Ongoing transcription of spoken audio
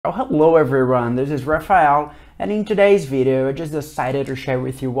Oh, hello everyone, this is Rafael, and in today's video I just decided to share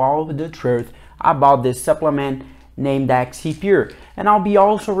with you all the truth about this supplement named Exipure, and I'll be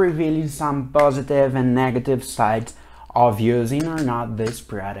also revealing some positive and negative sides of using or not this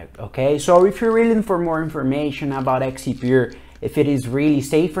product. Okay, so if you're looking for more information about Exipure, if it is really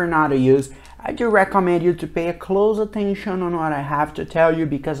safe or not to use, I do recommend you to pay a close attention on what I have to tell you,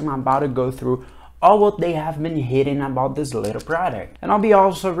 because I'm about to go through all what they have been hitting about this little product. And I'll be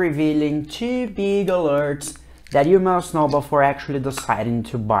also revealing 2 big alerts that you must know before actually deciding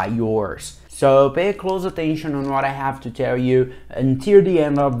to buy yours. So pay close attention on what I have to tell you until the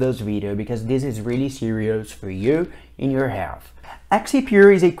end of this video, because this is really serious for you in your health.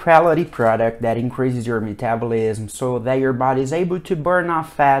 Exipure is a quality product that increases your metabolism so that your body is able to burn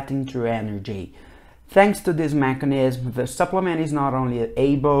off fat into energy. Thanks to this mechanism, the supplement is not only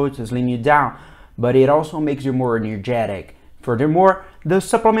able to slim you down, but it also makes you more energetic. Furthermore, the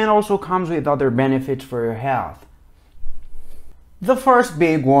supplement also comes with other benefits for your health. The first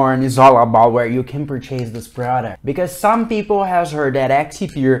big one is all about where you can purchase this product, because some people has heard that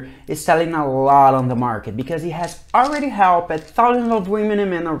Exipure is selling a lot on the market because it has already helped thousands of women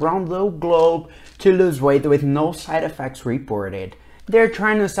and men around the globe to lose weight with no side effects reported. They're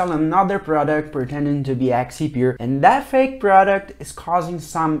trying to sell another product pretending to be Exipure, and that fake product is causing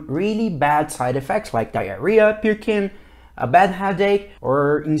some really bad side effects like diarrhea, puking, a bad headache,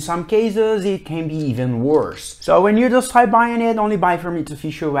 or in some cases it can be even worse. So when you decide buying it, only buy from its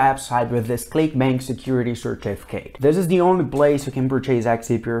official website with this ClickBank security certificate. This is the only place you can purchase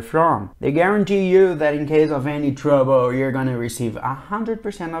Exipure from. They guarantee you that in case of any trouble, you're gonna receive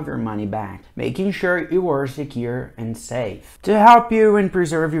 100% of your money back, making sure you are secure and safe. To help you and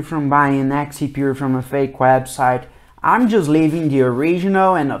preserve you from buying Exipure from a fake website, I'm just leaving the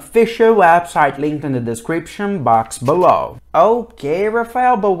original and official website linked in the description box below. Okay,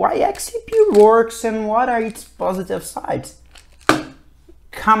 Rafael, but why Exipure works and what are its positive sides?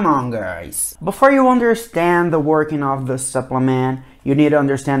 Come on, guys. Before you understand the working of the supplement, you need to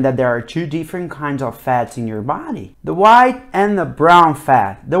understand that there are 2 different kinds of fats in your body: the white and the brown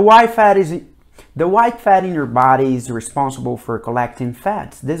fat. The white fat in your body is responsible for collecting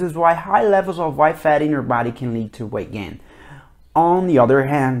fats. This is why high levels of white fat in your body can lead to weight gain. On the other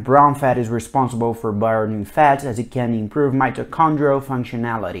hand, brown fat is responsible for burning fats, as it can improve mitochondrial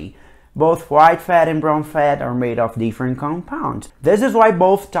functionality. Both white fat and brown fat are made of different compounds. This is why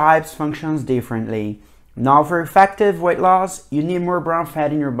both types functions differently. Now, for effective weight loss, you need more brown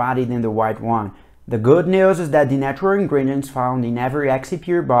fat in your body than the white one. The good news is that the natural ingredients found in every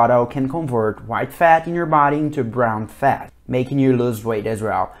Exipure bottle can convert white fat in your body into brown fat, making you lose weight as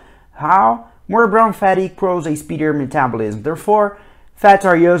well. How? More brown fat equals a speedier metabolism. Therefore, fats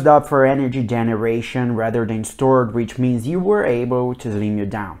are used up for energy generation rather than stored, which means you were able to slim you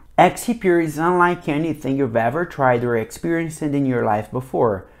down. Exipure is unlike anything you've ever tried or experienced in your life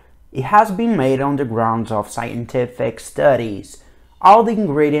before. It has been made on the grounds of scientific studies. All the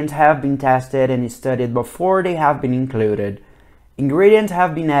ingredients have been tested and studied before they have been included. Ingredients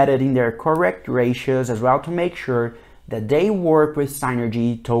have been added in their correct ratios as well to make sure that they work with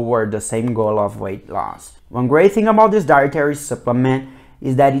synergy toward the same goal of weight loss. One great thing about this dietary supplement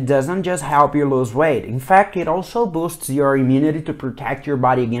is that it doesn't just help you lose weight. In fact, it also boosts your immunity to protect your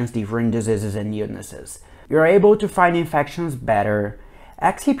body against different diseases and illnesses. You're able to fight infections better.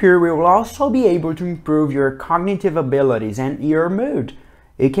 Exipure will also be able to improve your cognitive abilities and your mood.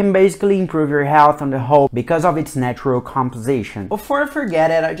 It can basically improve your health on the whole because of its natural composition. Before I forget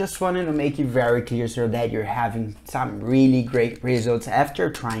it, I just wanted to make it very clear so that you're having some really great results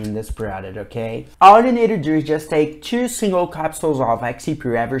after trying this product, okay? All you need to do is just take 2 single capsules of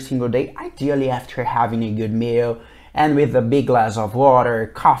Exipure every single day, ideally after having a good meal, and with a big glass of water,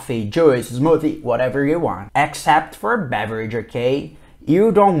 coffee, juice, smoothie, whatever you want. Except for beverage, okay?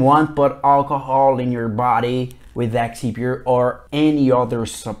 You don't want to put alcohol in your body with Exipure or any other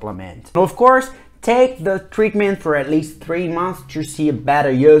supplement. Of course, take the treatment for at least 3 months to see a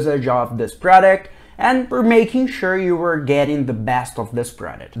better usage of this product and for making sure you are getting the best of this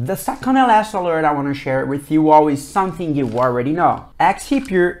product. The second and last alert I want to share with you all is something you already know.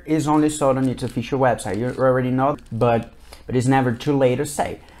 Exipure is only sold on its official website. You already know, but it's never too late to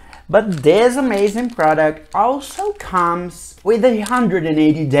say. But this amazing product also comes with a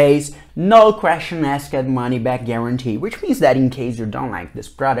 180 days, no question asked money back guarantee, which means that in case you don't like this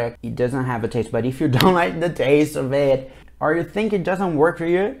product, it doesn't have a taste, but if you don't like the taste of it, or you think it doesn't work for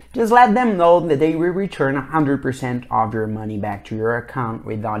you, just let them know that they will return 100% of your money back to your account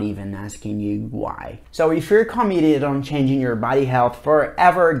without even asking you why. So if you're committed on changing your body health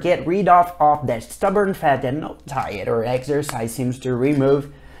forever, get rid of that stubborn fat that no diet or exercise seems to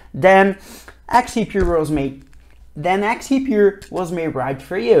remove, then Exipure was made right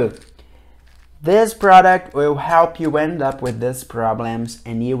for you. This product will help you end up with these problems,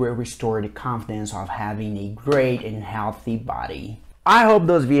 and you will restore the confidence of having a great and healthy body. I hope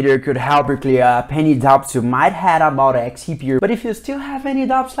this video could help you clear up any doubts you might have about Exipure. But if you still have any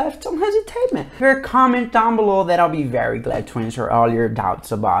doubts left, don't hesitate, man. Leave a comment down below that I'll be very glad to answer all your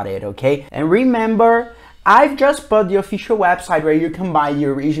doubts about it, okay? And remember, I've just put the official website where you can buy the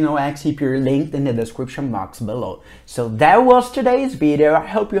original Exipure linked in the description box below. So that was today's video. I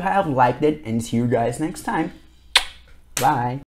hope you have liked it, and see you guys next time. Bye.